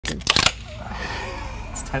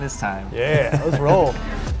It's tennis time. Yeah, let's roll.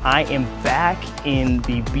 I am back in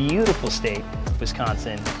the beautiful state of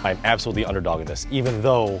Wisconsin. I'm absolutely underdog in this, even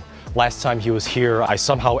though last time he was here, I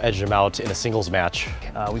somehow edged him out in a singles match.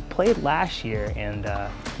 We played last year and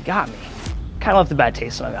he got me. Kind of left a bad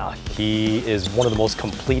taste in my mouth. He is one of the most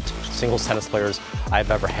complete singles tennis players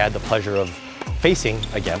I've ever had the pleasure of facing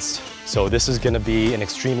against. So this is gonna be an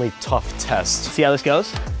extremely tough test. See how this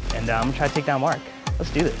goes? And I'm gonna try to take down Mark.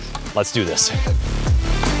 Let's do this. Let's do this.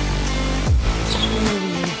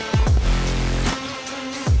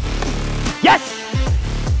 Yes!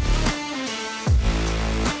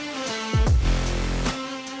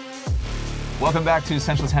 Welcome back to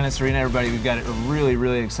Central Tennis Arena, everybody. We've got a really,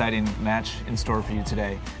 really exciting match in store for you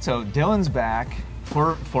today. So Dillon's back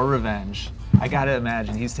for revenge. I gotta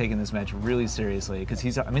imagine he's taking this match really seriously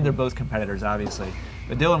because I mean, they're both competitors, obviously,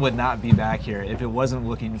 but Dillon would not be back here if it wasn't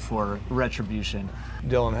looking for retribution.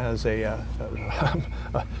 Dillon has a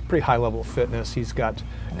pretty high level of fitness. He's got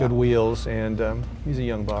good wheels, and he's a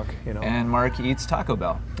young buck, you know. And Mark eats Taco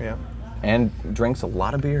Bell. Yeah. And drinks a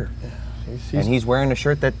lot of beer. Yeah. And he's wearing a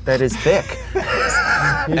shirt that is thick.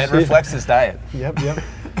 And reflects his diet. Yep.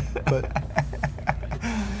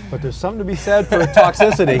 But there's something to be said for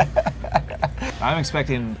toxicity. I'm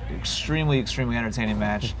expecting extremely, extremely entertaining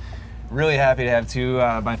match. Really happy to have two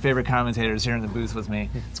my favorite commentators here in the booth with me.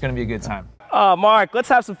 It's going to be a good time. Mark, let's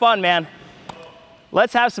have some fun, man.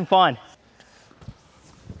 Let's have some fun.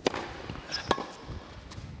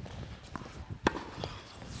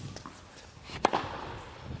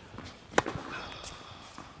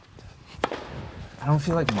 I don't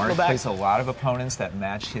feel like Mark plays a lot of opponents that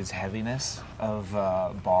match his heaviness of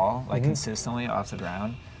ball, like consistently off the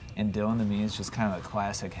ground. And Dillon, to me, is just kind of a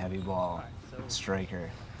classic heavy ball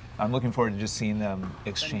striker. I'm looking forward to just seeing them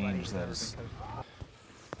exchange those.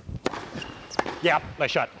 Yeah,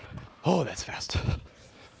 nice shot. Oh, that's fast.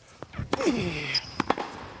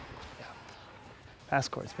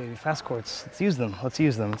 Fast courts, baby, fast courts. Let's use them. Let's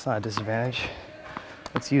use them. It's not a disadvantage.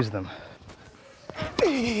 Let's use them.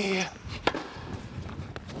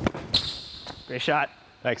 Great shot.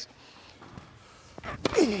 Thanks.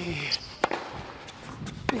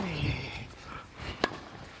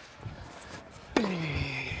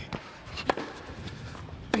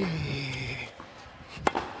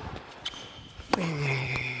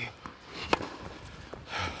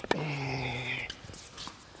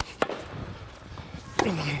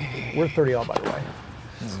 We're 30 all, by the way.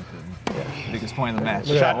 This is good. Yeah. Biggest point of the match.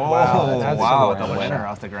 Shot. Wow, the winner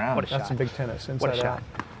off the ground. What a That's shot. some big tennis. Inside What a shot. out.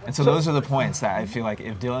 And so those are the points that I feel like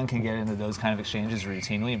if Dillon can get into those kind of exchanges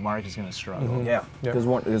routinely, Mark is going to struggle. Yeah, because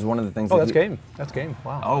one of the things. Oh, that's game. That's game.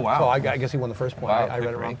 Wow. Oh, wow. So I guess he won the first point. Wow, I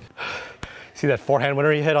read it wrong. See that forehand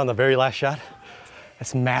winner he hit on the very last shot?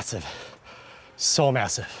 That's massive. So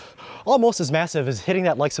massive. Almost as massive as hitting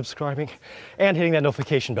that like, subscribing, and hitting that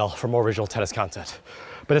notification bell for more original tennis content.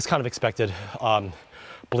 But it's kind of expected.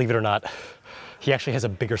 Believe it or not, he actually has a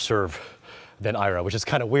bigger serve than Ira, which is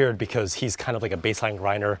kind of weird because he's kind of like a baseline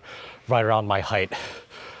grinder right around my height.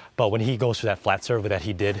 But when he goes for that flat serve that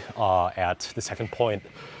he did at the second point,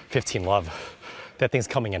 15 love, that thing's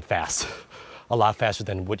coming in fast. A lot faster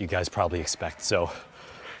than what you guys probably expect. So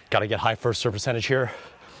gotta get high first serve percentage here.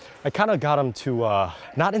 I kind of got him to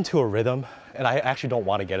not into a rhythm, and I actually don't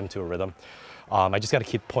want to get him to a rhythm. I just gotta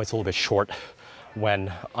keep points a little bit short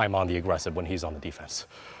when I'm on the aggressive, when he's on the defense.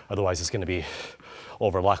 Otherwise it's gonna be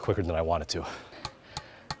over a lot quicker than I want it to.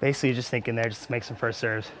 Basically just thinking there, just make some first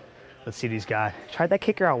serves. Let's see what he's got. Tried that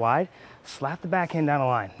kicker out wide, slap the backhand down the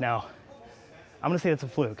line. Now, I'm gonna say that's a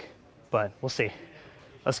fluke, but we'll see.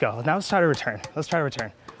 Let's go. Now let's try to return. Let's try to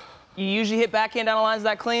return. You usually hit backhand down the lines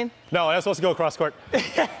that clean? No, I'm supposed to go cross court.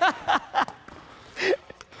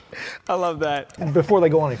 I love that. Before they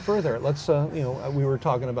go any further, let's, you know, we were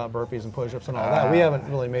talking about burpees and push-ups and all that. We haven't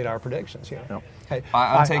really made our predictions here. No. Hey,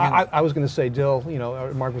 I was going to say Dill, you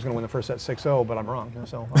know, Mark was going to win the first set 6-0, but I'm wrong.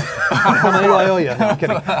 So, how many do I owe you? No, I'm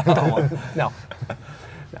kidding. No.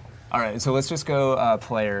 All right, so let's just go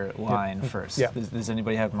player line first. Yeah. Does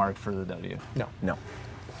anybody have Mark for the W? No. No.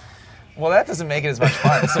 Well, that doesn't make it as much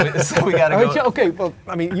fun. So we gotta go. Okay, well,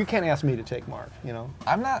 I mean, you can't ask me to take Mark, you know.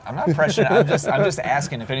 I'm not pressuring. I'm just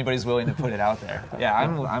asking if anybody's willing to put it out there. Yeah,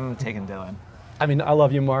 I'm taking Dillon. I mean, I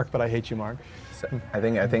love you, Mark, but I hate you, Mark. So I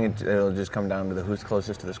think it'll just come down to who's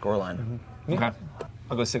closest to the score line. Okay.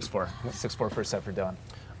 I'll go 6-4. 6-4 first set for Dillon.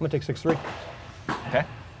 I'm gonna take 6-3. Okay.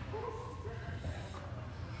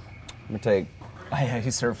 I'm gonna take. Oh, yeah,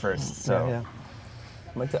 he served first. So. Yeah.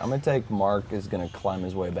 I'm gonna take Mark is gonna climb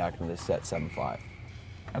his way back into this set 7-5.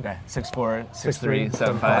 Okay. 6-4, 6-3,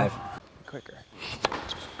 7-5. Quicker.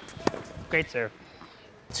 Great serve.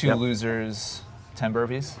 Two losers. 10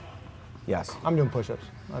 burpees? Yes. I'm doing push-ups.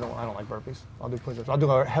 I don't like burpees. I'll do push-ups. I'll do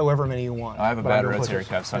however many you want. I have a but bad I'm doing rotator push-ups.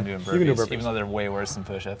 cuff, so I'm doing You can do burpees, burpees. even though they're way worse than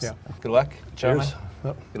push-ups. Yeah. Good luck, gentlemen. Cheers.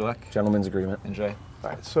 Yep. Good luck. Gentleman's agreement. Enjoy. All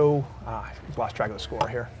right, so I've lost track of the score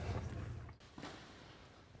here.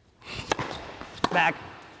 Back.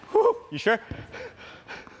 Woo. You sure?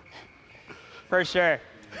 For sure.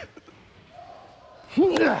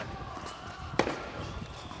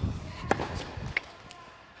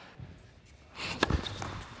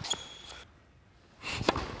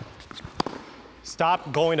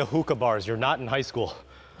 Stop going to hookah bars. You're not in high school.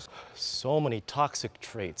 So many toxic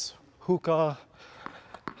traits. Hookah,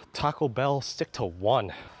 Taco Bell, stick to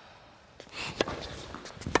one.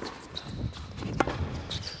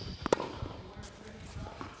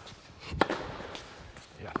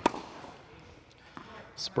 Yeah.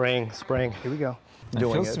 Spraying. Here we go. It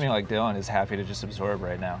feels to me like Dillon is happy to just absorb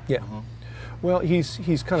right now. Yeah. Well,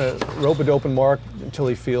 he's kind of rope-a-doping Mark until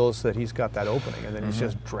he feels that he's got that opening, and then he's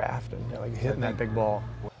just drafting, like hitting that big ball.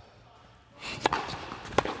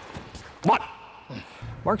 What?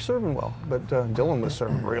 Mark's serving well, but Dillon was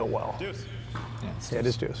serving real well. Deuce. Yeah, it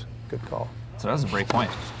is deuce. Good call. So that was a break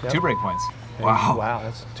point. Yep. 2 break points. And Wow. wow,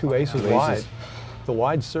 that's 2 aces Two aces. wide. The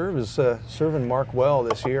wide serve is serving Mark well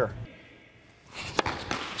this year.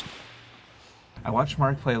 I watched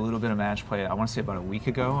Mark play a little bit of match play, I want to say about a week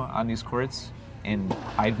ago on these courts, and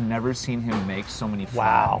I've never seen him make so many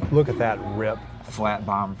Wow, look at that rip. flat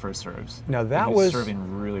bomb first serves. Now that He was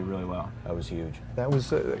serving really, really well. That was huge. That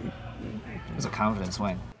was It was a confident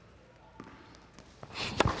swing.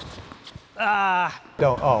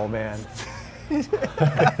 don't. Oh man, He's got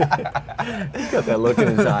that look in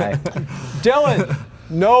his eye. Dillon,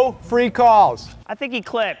 no free calls. I think he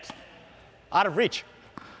clipped. Out of reach.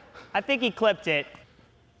 I think he clipped it.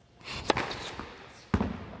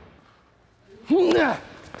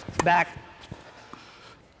 Back.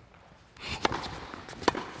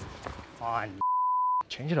 On.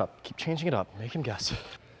 Change it up. Keep changing it up. Make him guess.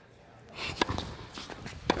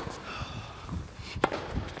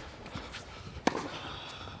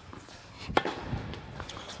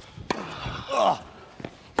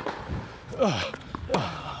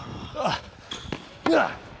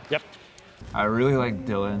 Yep. I really like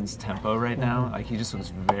Dillon's tempo right now. Like he just looks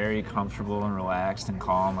very comfortable and relaxed and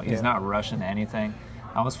calm. Like he's not rushing anything.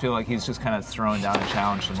 I almost feel like he's just kind of throwing down a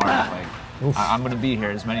challenge to Mark. Like I'm going to be here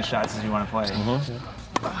as many shots as you want to play.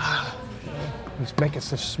 He's making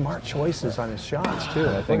such smart choices on his shots too.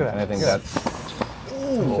 And I think that's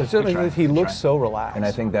It's just like he looks so relaxed. and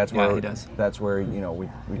I think that's Yeah, where he does. that's where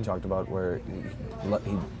we talked about where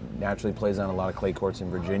he naturally plays on a lot of clay courts in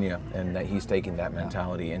Virginia, and that he's taking that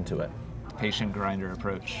mentality into it. Patient grinder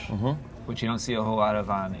approach, which you don't see a whole lot of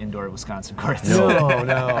on indoor Wisconsin courts.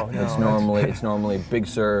 no. It's normally big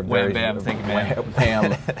serve, Wham, very bam, thank you, ma'am. wham,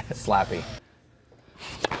 bam, slappy.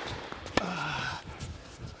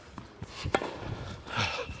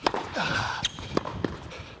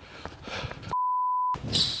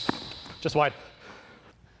 Just wide.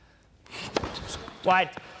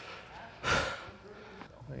 Wide.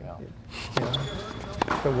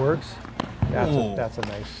 If it works, that's a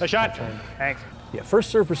nice. Nice shot. turn. Thanks. Yeah,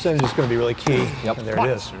 first serve percentage is going to be really key. Yep. And there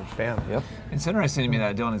it is. Bam. Yep. It's interesting to me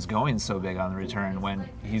that Dillon is going so big on the return when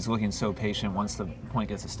he's looking so patient once the point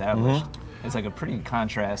gets established. It's like a pretty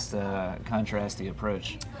contrasty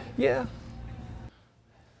approach. Yeah.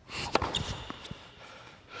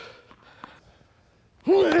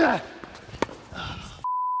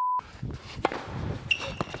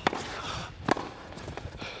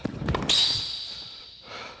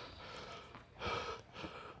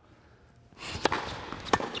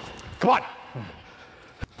 Come on.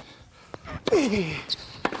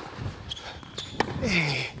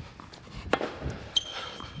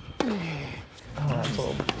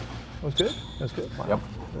 That was good. That was good. Wow. Yep.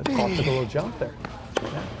 That ball took a little jump there.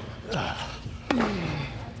 That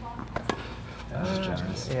was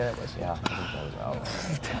generous. Yeah, that was. Yeah, I think that was out.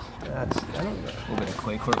 That's. I don't know. A little bit of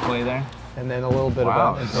clay court play there. And then a little bit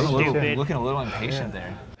Wow, about. looking a little impatient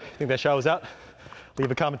there. Think that shot was out? Leave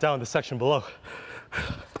a comment down in the section below.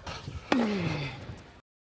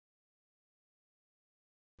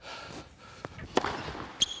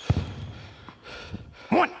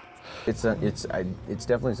 It's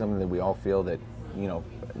definitely something that we all feel that,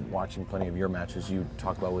 watching plenty of your matches, you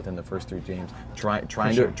talk about within the first 3 games, trying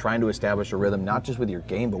to establish a rhythm, not just with your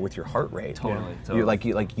game, but with your heart rate. Totally.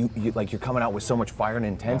 You're coming out with so much fire and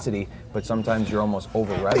intensity, but sometimes you're almost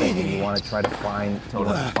over revving, and you want to try to find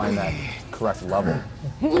that correct level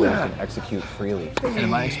where you can execute freely. And in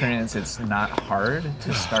my experience, it's not hard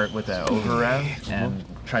to start with that over rev and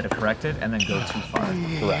try to correct it and then go too far.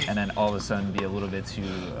 Correct. And then all of a sudden be a little bit too,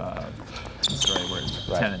 what's the right word? A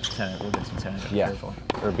little bit too tentative. Yeah. Careful.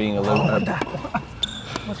 Or being a little.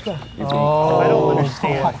 Let's go. I don't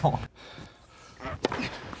understand.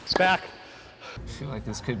 It's back. I feel like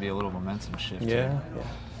this could be a little momentum shift. Yeah.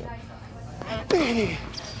 Good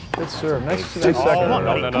serve. Nice Oh, second. come on, No,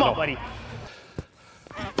 buddy. no, no, Come no. on, buddy.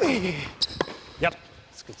 Yep.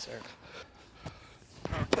 That's a good serve.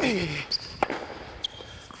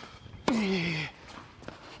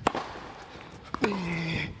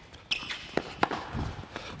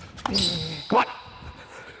 Come on.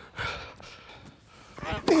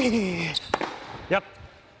 Yep.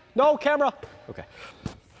 No camera. Okay.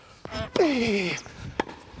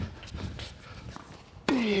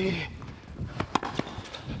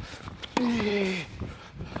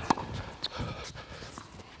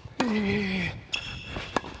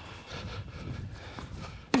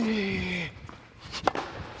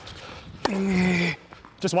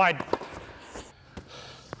 Just wide.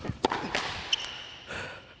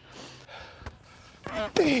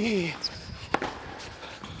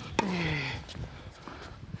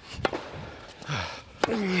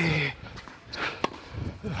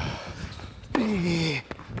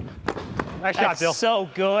 Nice shot, Dill. That's so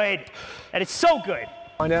good. That is so good.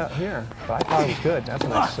 Find out here, but I thought it was good. That's a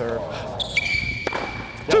nice serve.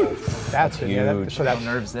 That's it. Yeah, Huge. so that's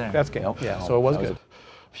No nerves there. That's game. Nope. Yeah, No, so it was that was good.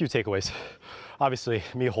 A few takeaways. Obviously,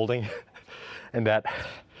 me holding in that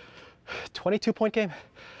 22-point game.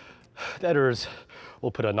 The editors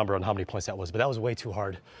will put a number on how many points that was, but that was way too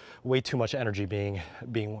hard. Way too much energy being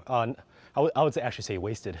on. I would actually say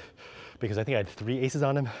wasted, because I think I had 3 aces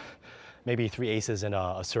on him, maybe 3 aces and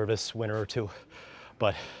a service winner or 2,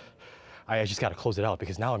 but I just got to close it out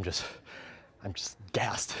because now I'm just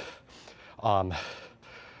gassed. The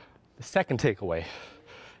second takeaway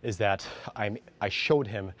is that I showed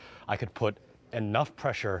him I could put enough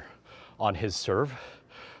pressure on his serve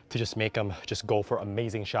to just make him just go for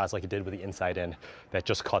amazing shots like he did with the inside in that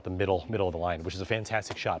just caught the middle of the line, which is a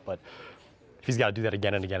fantastic shot. But if he's got to do that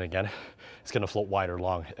again and again and again, it's going to float wide or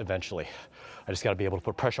long eventually. I just got to be able to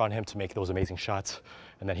put pressure on him to make those amazing shots,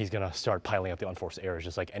 and then he's going to start piling up the unforced errors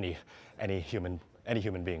just like any human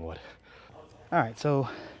being would. All right, so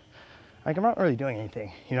like I'm not really doing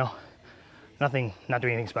anything, you know, not doing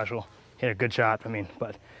anything special. Hit a good shot, I mean,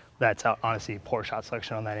 but that's honestly poor shot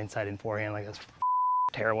selection on that inside in forehand. Like that's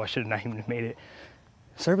terrible. I should have not even made it.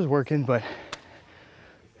 Serve is working, but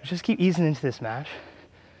just keep easing into this match.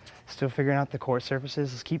 Still figuring out the court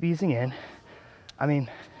surfaces. Let's keep easing in. I mean,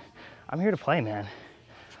 I'm here to play, man.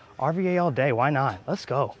 RVA all day. Why not? Let's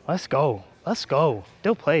go. Let's go. Let's go.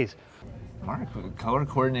 Dill plays. Mark, color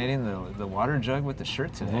coordinating the water jug with the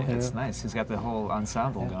shirt today. Yeah. That's nice. He's got the whole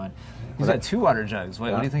ensemble going. He's got 2 water jugs.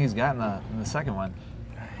 What do you think he's got in the second one?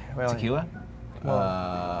 Well, Tequila?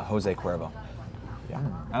 Jose Cuervo.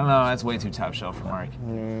 I don't know. That's way too top shelf for Mark.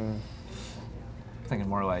 I'm thinking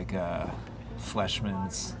more like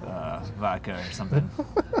Fleischmann's vodka or something.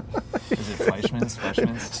 Is it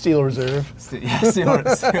Fleischmann's? Steel Reserve. Yeah, Steel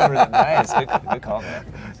Reserve. Nice. Good call, man.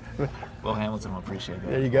 Will Hamilton will appreciate that.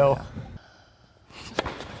 There you go.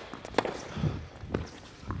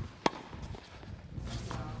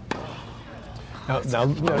 Now it's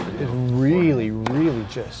really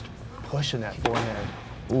just pushing that forehand,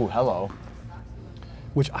 Ooh, hello.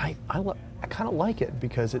 which I kind of like it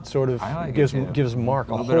because it sort of I like gives it too. gives Mark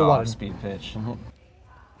a little bit whole of lot of off-speed pitch.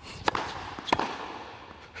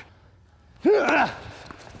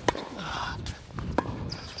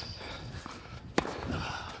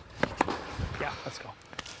 Yeah, let's go.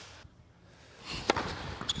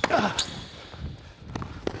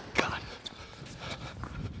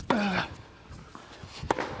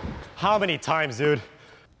 How many times, dude?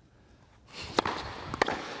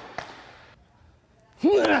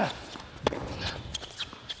 Yeah.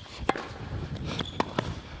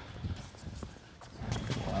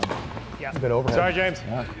 good overhead. Sorry, James.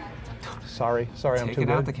 Sorry, I'm too Taking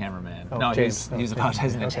good. out the cameraman. Oh, No, James. he's Oh,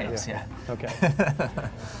 apologizing to okay, James. Yeah. Okay.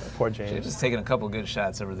 Poor James. James has taken a couple good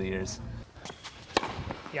shots over the years.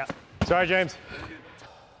 Yeah. Sorry, James.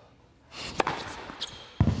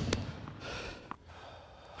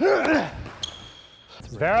 Vera.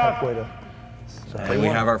 Halfway to And we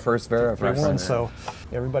have our first Vera 3-1, so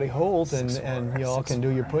everybody hold and y'all can do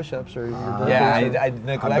your push-ups or your burpees. Yeah, or- I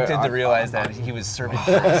neglected to realize that he was serving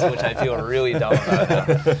first, which I feel really dumb about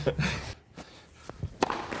now.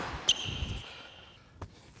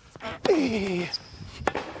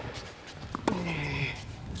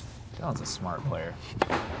 Dillon's a smart player.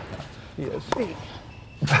 He is.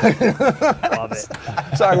 Love it.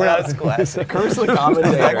 Sorry, we're not classic. Curse the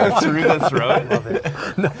commentator. Go through the throat. Love it.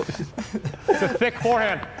 It's a thick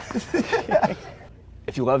forehand.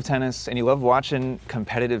 If you love tennis and you love watching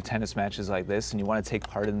competitive tennis matches like this and you want to take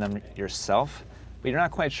part in them yourself, but you're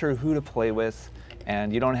not quite sure who to play with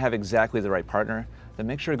and you don't have exactly the right partner, then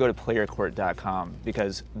make sure to go to playercourt.com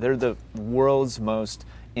because they're the world's most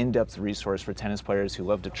in-depth resource for tennis players who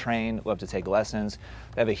love to train, love to take lessons.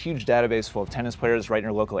 They have a huge database full of tennis players right in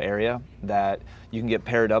your local area that you can get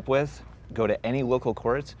paired up with, go to any local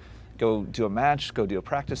court, go do a match, go do a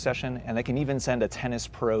practice session, and they can even send a tennis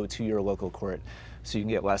pro to your local court so you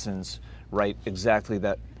can get lessons right exactly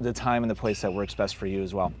the time and the place that works best for you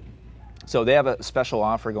as well. So they have a special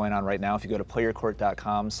offer going on right now. If you go to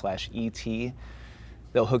playercourt.com/ET,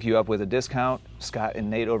 they'll hook you up with a discount. Scott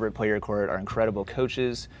and Nate over at Player Court are incredible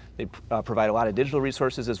coaches. They provide a lot of digital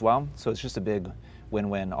resources as well, so it's just a big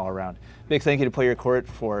win-win all around. Big thank you to Player Court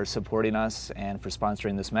for supporting us and for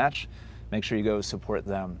sponsoring this match. Make sure you go support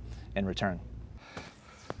them in return.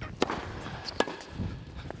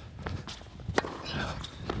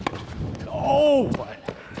 Oh!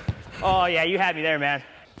 Oh, yeah, you had me there, man.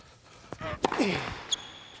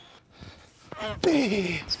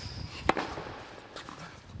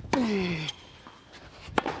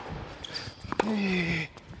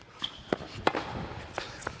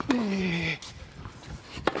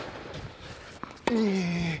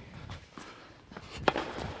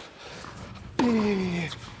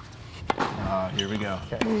 Here we go.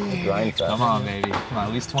 Grind fest. Come on, baby. Come on,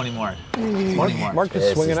 at least 20 more. 20 more. Mark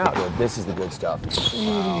just swinging out. This is the good stuff.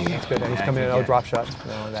 Wow. That's good. And he's coming in. Oh, drop shot.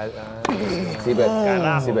 No, that.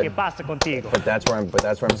 Carajo, ¿qué pasa contigo? But that's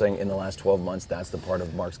where I'm saying in the last 12 months, that's the part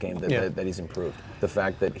of Mark's game that he's improved. The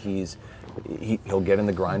fact that he'll get in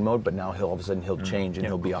the grind mode, but now all of a sudden he'll change and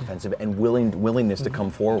he'll be offensive and willingness to come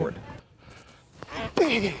forward.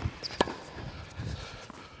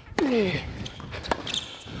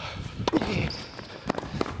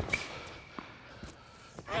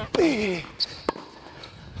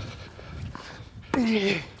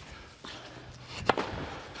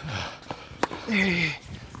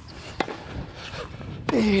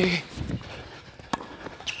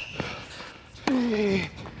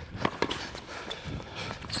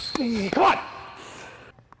 Come on!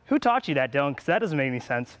 Who taught you that, Dillon? Because that doesn't make any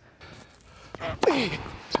sense. Come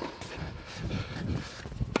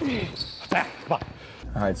on.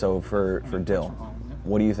 All right, so for Dill,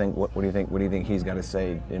 what do you think he's got to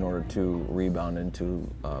say in order to rebound and to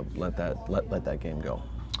let that game go?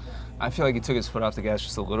 I feel like he took his foot off the gas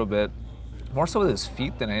just a little bit, more so with his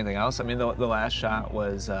feet than anything else. I mean, the last shot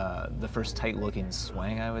was the first tight-looking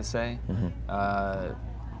swing, I would say.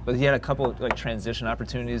 But he had a couple like transition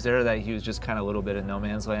opportunities there that he was just kind of a little bit in no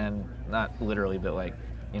man's land, not literally, but like,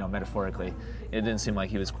 you know, metaphorically. It didn't seem like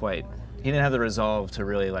he didn't have the resolve to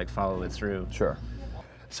really like follow it through. Sure.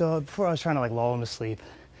 So before I was trying to like lull him to sleep,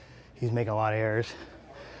 he was making a lot of errors.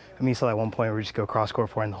 I mean, you saw that one point where we just go cross court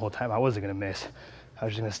forehand the whole time. I wasn't gonna miss. I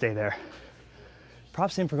was just gonna stay there.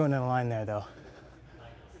 Props to him for going down the line there though.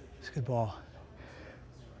 It's a good ball.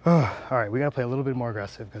 All right, we gotta play a little bit more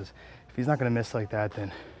aggressive because if he's not gonna miss like that,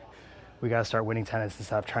 then we gotta start winning tennis and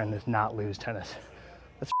stop trying to not lose tennis.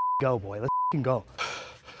 Let's go, boy, let's go.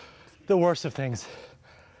 The worst of things,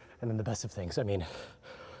 and then the best of things. I mean,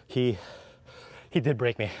 he did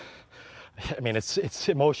break me. I mean, it's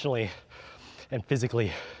emotionally and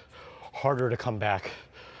physically harder to come back.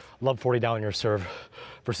 Love 40 down your serve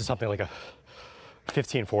versus something like a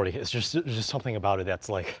 15-40. It's just something about it that's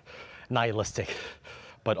like nihilistic.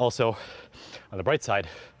 But also, on the bright side,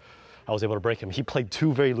 I was able to break him. He played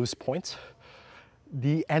 2 very loose points.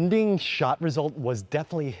 The ending shot result was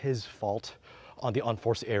definitely his fault on the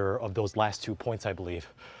unforced error of those last 2 points, I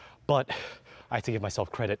believe. But I have to give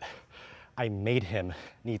myself credit. I made him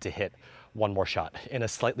need to hit one more shot in a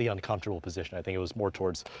slightly uncomfortable position. I think it was more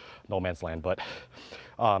towards no man's land, but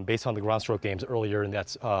based on the ground stroke games earlier, and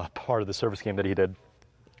that's part of the service game that he did,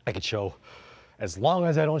 I could show as long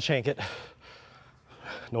as I don't shank it,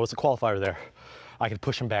 notice the qualifier there, I could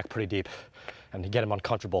push him back pretty deep and get him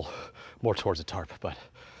uncomfortable more towards the tarp, but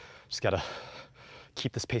just gotta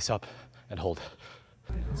keep this pace up and hold.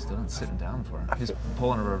 Still not sitting down for him. He's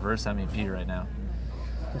pulling a reverse MEP right now.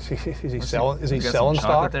 Is he selling Some stock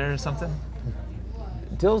chocolate there or something?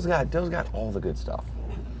 Dill's got all the good stuff.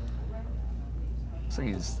 Looks like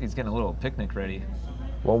he's getting a little picnic ready.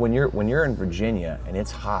 Well, when you're in Virginia and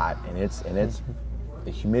it's hot and it's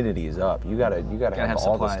the humidity is up, you gotta have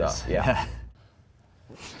all supplies. the stuff.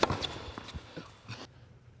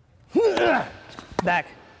 Yeah. Back.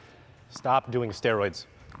 Stop doing steroids.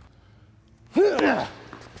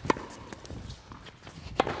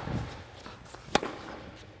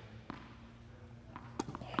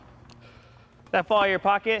 That fall out of your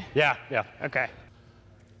pocket? Yeah, yeah. Okay.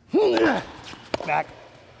 Back.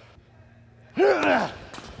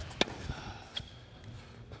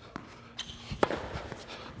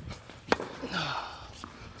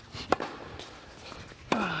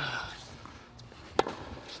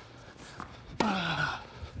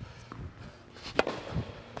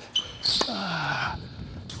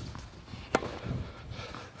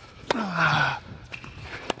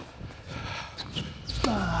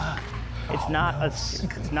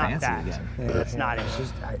 It's not that. Again. It's not. It's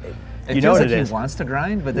just. It You feels know what like it he is. wants to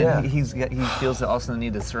grind, but then he feels also the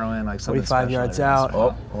need to throw in like something 45 special yards every out. once in a Oh,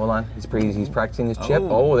 while. hold on. He's practicing his chip.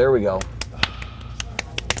 Oh, there we go.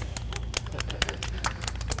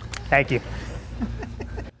 Thank you.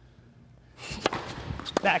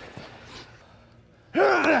 Back.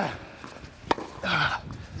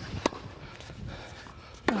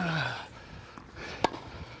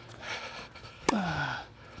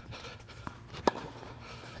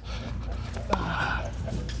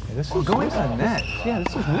 This is Going to the net. Yeah,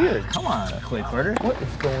 this is weird. Come on, Clay Porter. What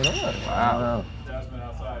is going on? Wow.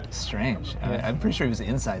 Strange. I'm pretty sure he was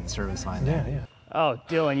inside the service line. Yeah, yeah. Oh,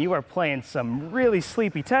 Dillon, you are playing some really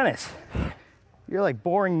sleepy tennis. You're like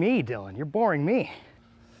boring me, Dillon. You're boring me.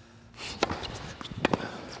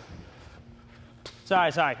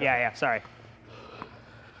 Sorry. Yeah, sorry.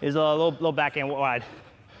 He's a little backhand wide.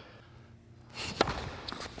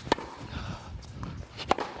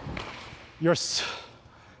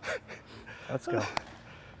 Let's go.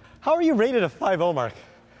 How are you rated a 5.0, Mark?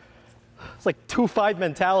 It's like 2.5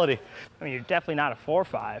 mentality. I mean, you're definitely not a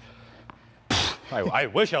 4.5. I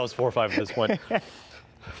wish I was 4.5 at this point.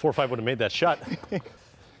 4.5 would have made that shot.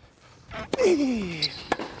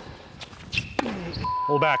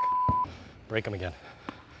 Pull back. Break him again.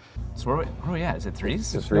 So where are we at? Is it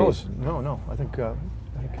threes? It's No, threes. no. I think it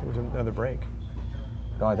was another break.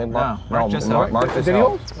 No, I think No, Mark just Mark held. just Did he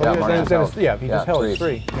held. hold? Yeah, Mark just held. Yeah, he just held threes.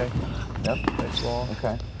 3. Okay. Yep. Nice ball.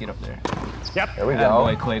 Okay. Get up there. Yep. There we Boy,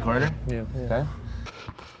 go. Clay Porter. Yeah. Okay.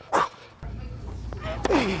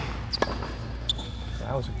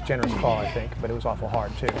 That was a generous call, I think, but it was awful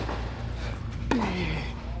hard too.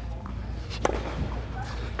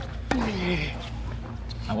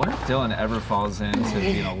 I wonder if Dillon ever falls into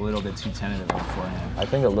being a little bit too tentative beforehand. I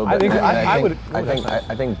think a little I bit. think- and I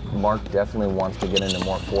I think Mark definitely wants to get into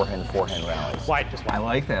more forehand rallies. Wide, just I wide.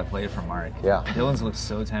 like that play from Mark. Yeah. Dillon's looks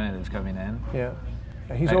so tentative coming in. Yeah.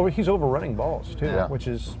 And he's overrunning balls too, Yeah. which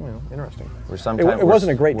is interesting. Where sometimes It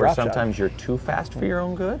wasn't a great where drop shot. sometimes you're too fast for your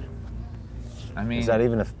own good. I mean, Is that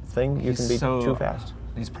even a thing? You can be too fast.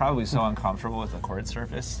 He's probably so uncomfortable with the court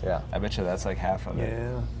surface. Yeah. I bet you that's like half of it.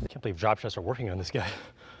 Yeah. I can't believe drop shots are working on this guy.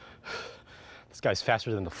 This guy's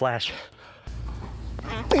faster than the Flash.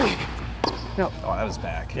 No. Oh, that was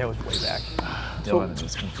back. Yeah, it was way back. Dillon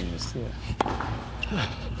is confused.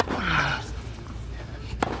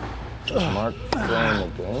 Was Mark playing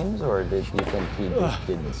the games, or did you think he just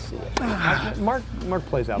didn't see it? Mark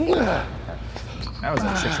plays out. That was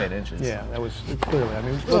like 6-8 inches. Yeah, that was clearly. I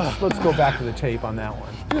mean, let's go back to the tape on that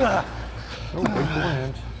one. Oh, big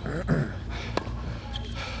forehand.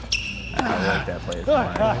 I like that play.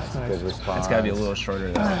 Mark. Good response. It's got to be a little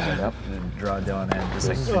shorter though. Yep. And draw Dillon in just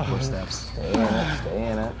like 3-4 steps. Stay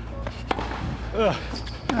in it.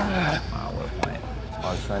 Wow, what a point.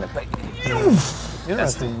 I was trying to play.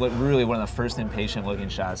 That's really one of the first impatient looking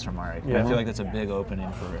shots from Mark. Yeah. I feel like that's a big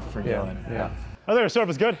opening for Dillon. Yeah. I think the serve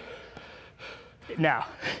is good. No.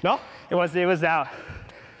 No? It was out.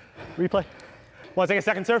 Replay. Want to take a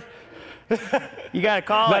second serve? You got to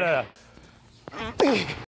call it. No.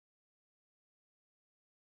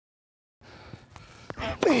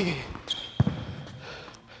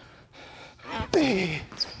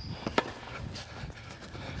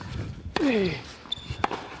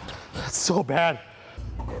 That's so bad.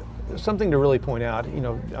 Something to really point out,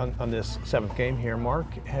 on this 7th game here,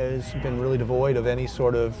 Mark has been really devoid of any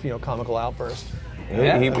sort of, comical outburst.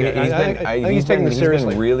 Yeah. He's taking this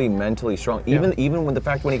seriously. been really mentally strong. Even with the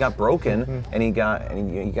fact when he got broken and he got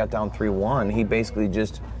down 3-1, he basically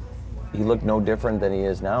he looked no different than he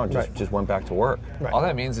is now. Just went back to work. Right. All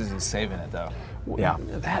that means is he's saving it though. Yeah.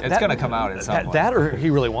 It's going to come out at some point. That or he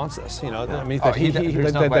really wants this, I mean, Oh, that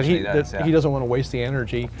there's no question he does, he doesn't want to waste the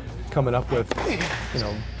energy coming up with,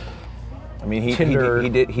 I mean, he Tinder,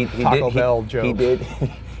 did Taco Bell joke. He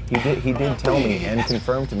did tell me and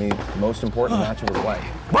confirm to me the most important match of his life.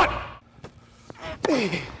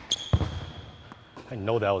 I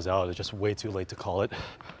know that was out. It's just way too late to call it.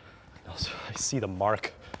 I see the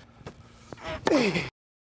mark.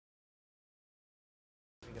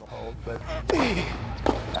 Hold, but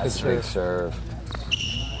That's a big serve.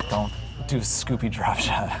 do a scoopy drop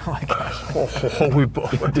shot. Oh my gosh. We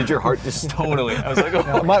both. Did your heart just Totally. I was like,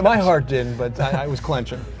 oh. No, my heart didn't, but I was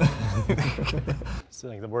clenching. It's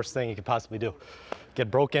like the worst thing you could possibly do. Get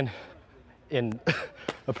broken in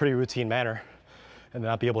a pretty routine manner and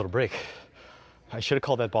not be able to break. I should have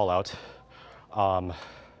called that ball out.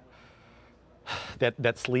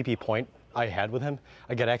 That sleepy point I had with him,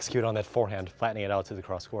 I got executed on that forehand, flattening it out to the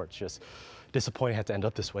cross court. It's just disappointing it had to end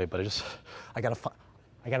up this way, but I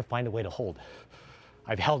gotta find a way to hold.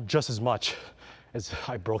 I've held just as much as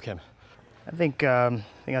I broke him. I think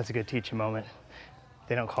that's a good teaching moment.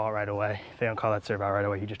 They don't call it right away. If they don't call that serve out right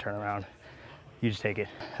away, you just turn around. You just take it.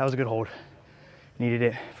 That was a good hold. Needed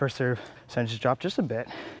it. First serve, percentage dropped just a bit.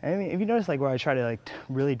 I mean, if you notice, like, where I try to like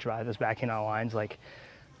really drive those backhand out lines, like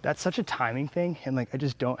that's such a timing thing, and like I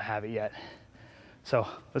just don't have it yet. So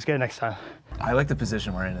let's get it next time. I like the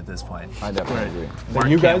position we're in at this point. I definitely agree. Mark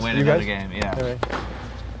you can't guys? win You another guys? game. Yeah. All right.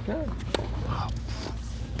 Good.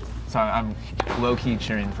 So I'm low-key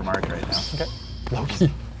cheering for Mark right now. Okay.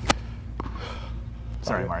 Low-key.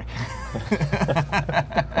 Sorry, Mark.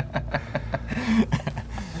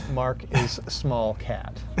 Mark is a small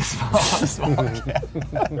cat. Small cat.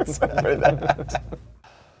 Sorry for that.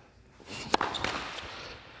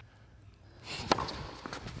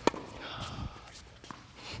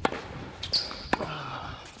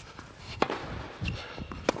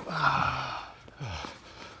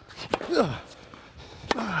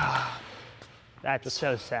 That's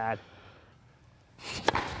so sad.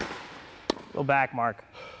 Go back, Mark.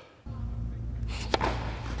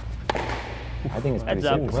 I think it's pretty Heads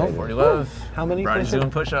up. safe to say that. 40 love. How many? Brian's push-ups?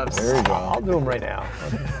 doing push-ups. There you go. I'll do them right now.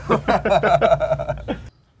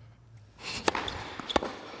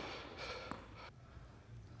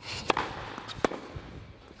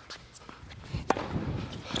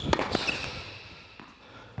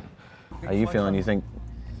 How you feeling? You think?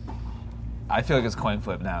 I feel like it's coin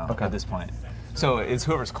flip now at this point. So it's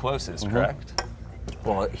whoever's closest, correct?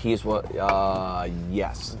 Well, he's what?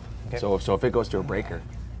 Yes. Okay. So if it goes to a breaker,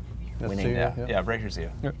 That's winning. two, Yeah. Yeah, breaker's you.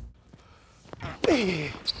 Yep.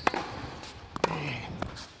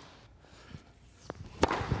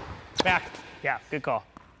 Back. Yeah, good call.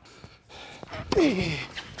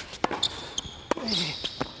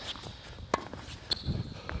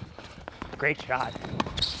 Great shot.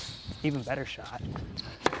 Even better shot.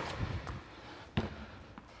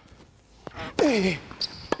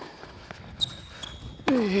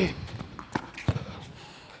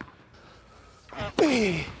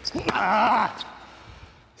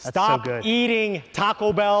 Stop good. eating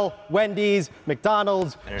Taco Bell, Wendy's,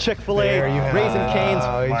 McDonald's, Chick-fil-A, There you have Raising it. Cane's,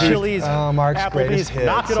 Oh, Chili's, Mark's greatest Applebee's. hits.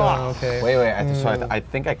 Knock it off. Okay. Wait. I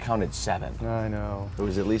think I counted 7. I know. It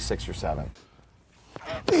was at least 6 or 7.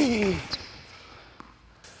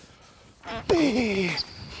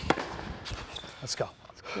 Let's go.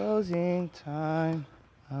 It's closing time.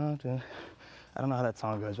 I don't know how that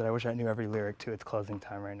song goes, but I wish I knew every lyric to It's Closing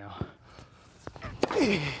Time right now.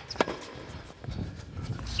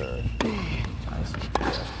 Sir. Nice.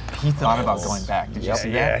 He thought about going back. Did you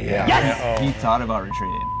see that? Yeah. Yes! He thought about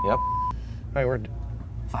retreating. Yep. All right, we're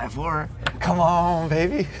 5-4. Come on,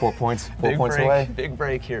 baby. 4 points. 4 Big points break. away. Big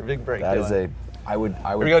break here. Big break. That is Dillon. I would.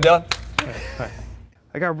 Here we go, Dillon.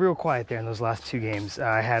 I got real quiet there in those last 2 games.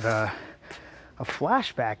 I had a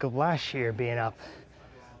flashback of last year being up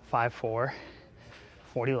 5-4,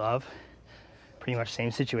 40 love, pretty much same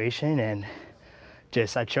situation, and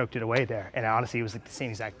just I choked it away there. And honestly, it was like the same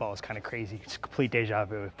exact ball. It was kind of crazy. It's complete deja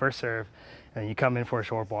vu. First serve, and then you come in for a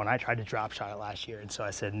short ball, and I tried to drop shot it last year, and so I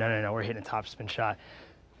said, no, we're hitting a top spin shot.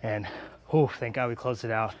 And thank God we closed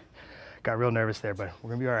it out. Got real nervous there, but we're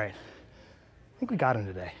gonna be all right. I think we got him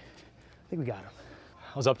today. I think we got him.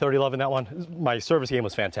 I was up 30-11 in that one. My service game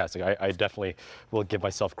was fantastic. I definitely will give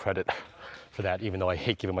myself credit for that, even though I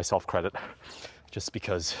hate giving myself credit, just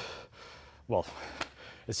because, well,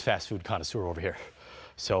 it's fast food connoisseur over here.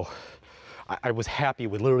 So I was happy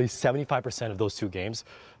with literally 75% of those 2 games,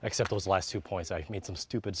 except those last 2 points. I made some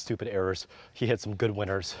stupid errors. He hit some good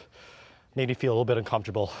winners, made me feel a little bit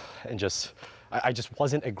uncomfortable, and I just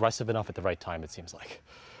wasn't aggressive enough at the right time, it seems like.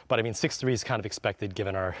 But I mean, 6-3 is kind of expected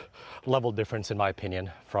given our level difference, in my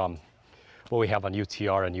opinion, from what we have on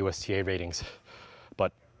UTR and USTA ratings.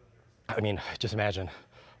 But I mean, just imagine,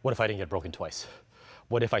 what if I didn't get broken twice?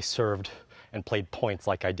 What if I served and played points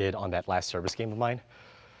like I did on that last service game of mine?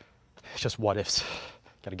 It's just what ifs.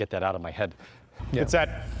 Got to get that out of my head. Yeah. Good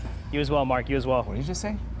set. You as well, Mark. You as well. What did you just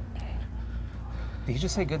say? Did you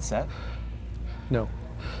just say good set? no.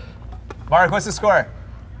 Mark, what's the score?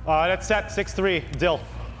 That's set 6-3, Dill.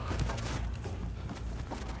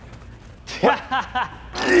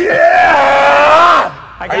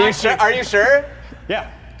 Are you sure? Are you sure?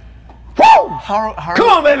 Yeah. How Come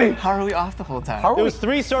on, baby! How are we off the whole time? It was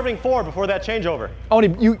 3 serving 4 before that changeover. Oh,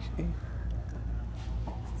 you.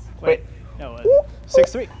 Wait. No,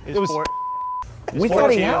 6-3. it was 4. We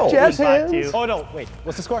thought he held. Jazz hands. 5-2. Oh no, wait.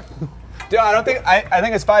 What's the score? Dude, I don't think. I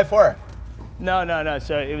think it's 5-4. No.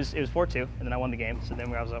 So it was 4-2, and then I won the game. So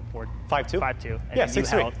then I was up 5-2? 5-2. And Yeah, then you 6-3.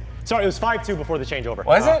 held. Sorry, it was 5-2 before the changeover.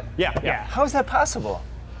 Was it? Yeah. Yeah. How is that possible?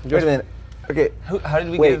 Wait a minute. Okay. How did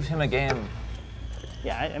we Wait. give him a game?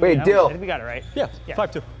 Yeah. I mean, Wait, Dill. I think we got it right. Yeah, Yeah.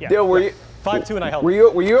 5-2. Yeah. Dill, were you? 5-2 and I held. Were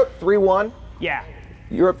you up 3-1? Yeah.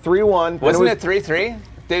 You were up 3-1. Wasn't it 3-3?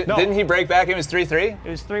 No. Didn't he break back? It was 3-3. It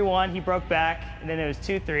was 3-1. He broke back, and then it was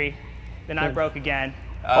 2-3. Then I broke again.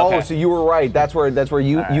 Oh, Okay. so you were right. That's where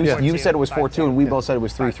you Yeah. said it was 5-2. 4-2, and we both said it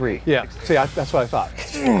was 3-3. Yeah. See, that's what I thought.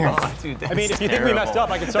 Oh, dude, I mean, if you think we messed up,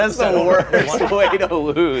 I can start That's the set the over. worst way to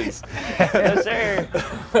lose. Yes, sir.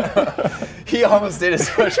 He almost did his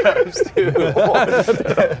push-ups too.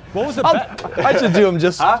 What was the bet? I should do them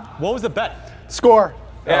just. What was the bet? Score.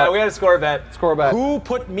 Yeah, we had a score bet. Score back. Who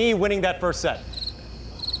put me winning that first set?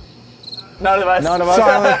 None of us. None of us.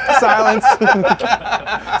 Silence.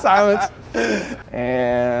 Silence. Silence.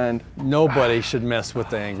 And Nobody should mess with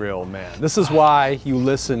the angry old man. This is why you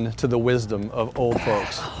listen to the wisdom of old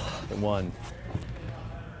folks. 1,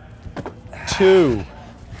 2,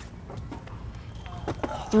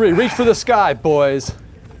 3. Reach for the sky, boys.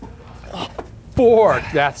 4.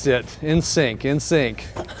 That's it. In sync. In sync.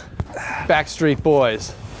 Backstreet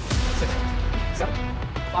Boys. 7,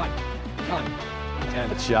 5, 9, 10.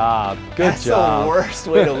 Good job. Good That's job. the worst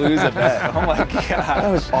way to lose a bet. Oh my god. that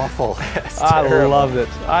was awful. I loved it.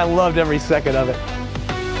 I loved every second of it.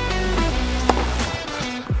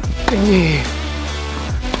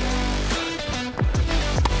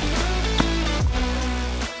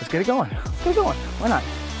 Let's get it going. Let's get it going. Why not?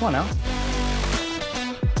 Come on now.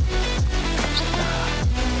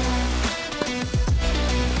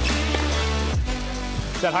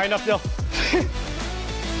 Is that high enough, Dill?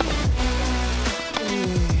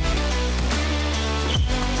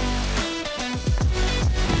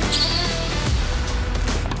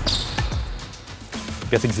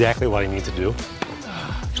 That's exactly what I need to do.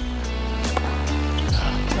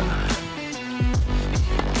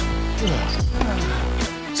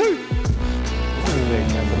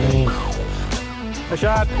 A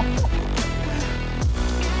shot.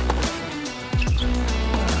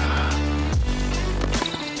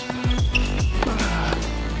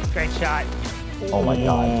 Great shot. Oh my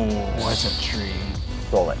God. What a tree.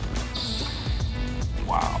 Roll it.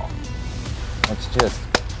 Wow. That's just.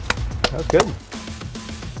 That was good.